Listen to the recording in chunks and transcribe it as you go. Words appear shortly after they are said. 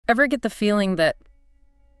Ever get the feeling that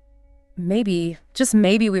maybe, just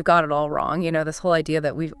maybe we've got it all wrong? This whole idea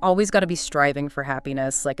that we've always got to be striving for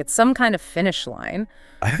happiness, like it's some kind of finish line.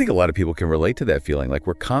 I think a lot of people can relate to that feeling, like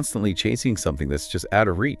we're constantly chasing something that's just out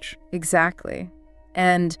of reach. Exactly.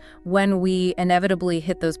 And when we inevitably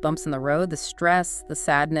hit those bumps in the road, the stress, the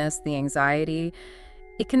sadness, the anxiety,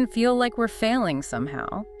 it can feel like we're failing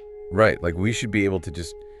somehow. Right, like we should be able to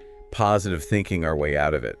just positive thinking our way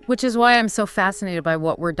out of it. Which is why I'm so fascinated by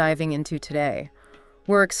what we're diving into today.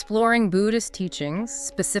 We're exploring Buddhist teachings,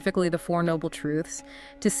 specifically the Four Noble Truths,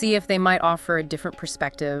 to see if they might offer a different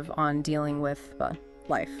perspective on dealing with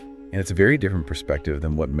life. And it's a very different perspective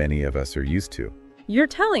than what many of us are used to. You're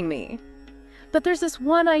telling me. But there's this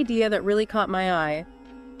one idea that really caught my eye.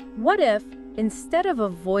 What if, instead of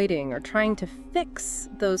avoiding or trying to fix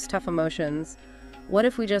those tough emotions, what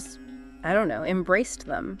if we just, I don't know, embraced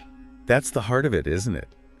them? That's the heart of it, isn't it?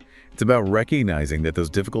 It's about recognizing that those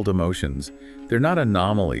difficult emotions, they're not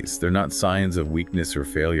anomalies, they're not signs of weakness or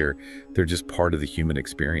failure, they're just part of the human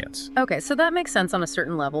experience. Okay, so that makes sense on a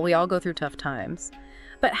certain level. We all go through tough times.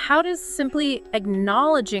 But how does simply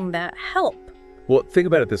acknowledging that help? Well, think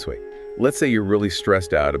about it this way. Let's say you're really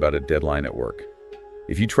stressed out about a deadline at work.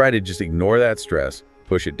 If you try to just ignore that stress,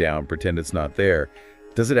 push it down, pretend it's not there,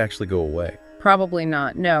 does it actually go away? Probably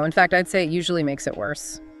not. No, in fact, I'd say it usually makes it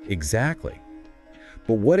worse. Exactly.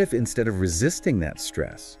 But what if instead of resisting that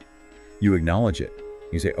stress, you acknowledge it?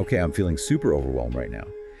 You say, okay, I'm feeling super overwhelmed right now.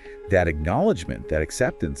 That acknowledgement, that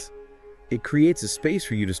acceptance, it creates a space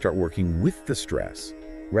for you to start working with the stress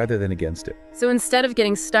rather than against it. So instead of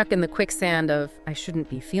getting stuck in the quicksand of, I shouldn't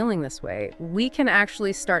be feeling this way, we can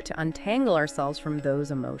actually start to untangle ourselves from those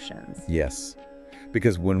emotions. Yes,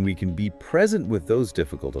 because when we can be present with those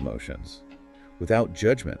difficult emotions, without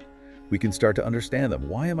judgment, we can start to understand them.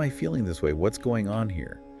 Why am I feeling this way? What's going on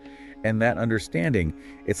here? And that understanding,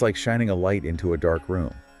 it's like shining a light into a dark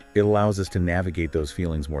room. It allows us to navigate those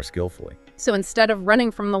feelings more skillfully. So instead of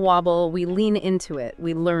running from the wobble, we lean into it,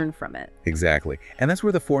 we learn from it. Exactly. And that's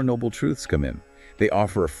where the Four Noble Truths come in. They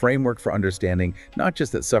offer a framework for understanding not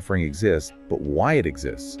just that suffering exists, but why it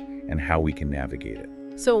exists and how we can navigate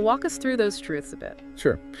it. So walk us through those truths a bit.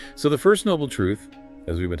 Sure. So the first noble truth,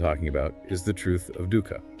 as we've been talking about, is the truth of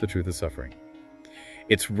dukkha, the truth of suffering.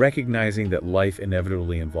 It's recognizing that life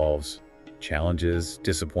inevitably involves challenges,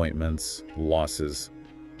 disappointments, losses.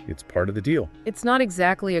 It's part of the deal. It's not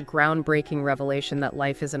exactly a groundbreaking revelation that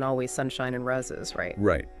life isn't always sunshine and roses, right?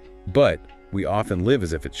 Right. But we often live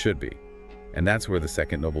as if it should be. And that's where the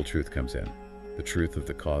second noble truth comes in, the truth of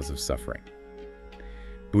the cause of suffering.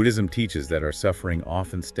 Buddhism teaches that our suffering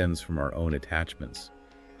often stems from our own attachments,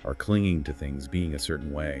 our clinging to things being a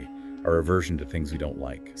certain way, our aversion to things we don't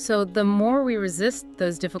like. So the more we resist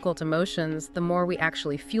those difficult emotions, the more we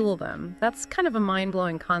actually fuel them. That's kind of a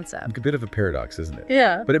mind-blowing concept. A bit of a paradox, isn't it?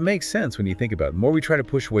 Yeah. But it makes sense when you think about it. The more we try to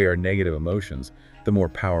push away our negative emotions, the more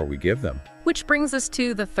power we give them. Which brings us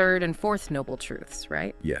to the third and fourth noble truths,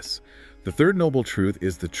 right? Yes. The third noble truth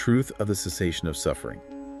is the truth of the cessation of suffering.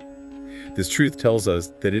 This truth tells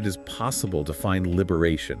us that it is possible to find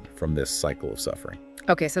liberation from this cycle of suffering.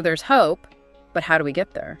 Okay, so there's hope, but how do we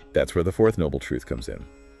get there? That's where the fourth noble truth comes in.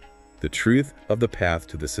 The truth of the path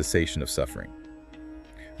to the cessation of suffering.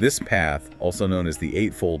 This path, also known as the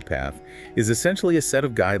Eightfold Path, is essentially a set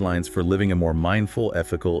of guidelines for living a more mindful,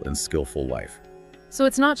 ethical, and skillful life. So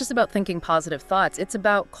it's not just about thinking positive thoughts, it's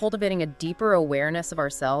about cultivating a deeper awareness of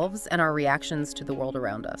ourselves and our reactions to the world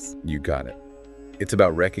around us. You got it. It's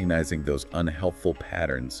about recognizing those unhelpful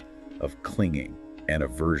patterns of clinging and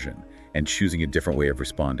aversion and choosing a different way of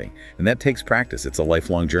responding. And that takes practice. It's a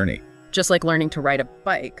lifelong journey. Just like learning to ride a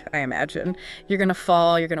bike, I imagine. You're going to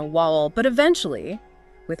fall, you're going to wobble, but eventually,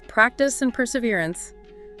 with practice and perseverance,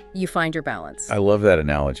 you find your balance. I love that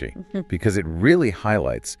analogy because it really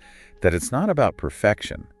highlights that it's not about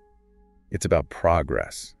perfection. It's about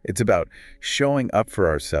progress. It's about showing up for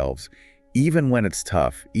ourselves, even when it's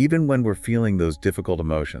tough, even when we're feeling those difficult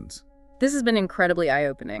emotions. This has been incredibly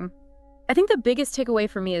eye-opening. I think the biggest takeaway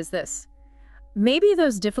for me is this. Maybe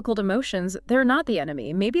those difficult emotions, they're not the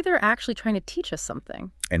enemy. Maybe they're actually trying to teach us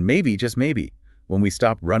something. And maybe, just maybe, when we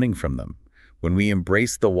stop running from them, when we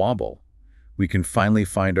embrace the wobble, we can finally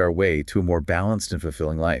find our way to a more balanced and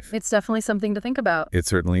fulfilling life. It's definitely something to think about. It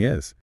certainly is.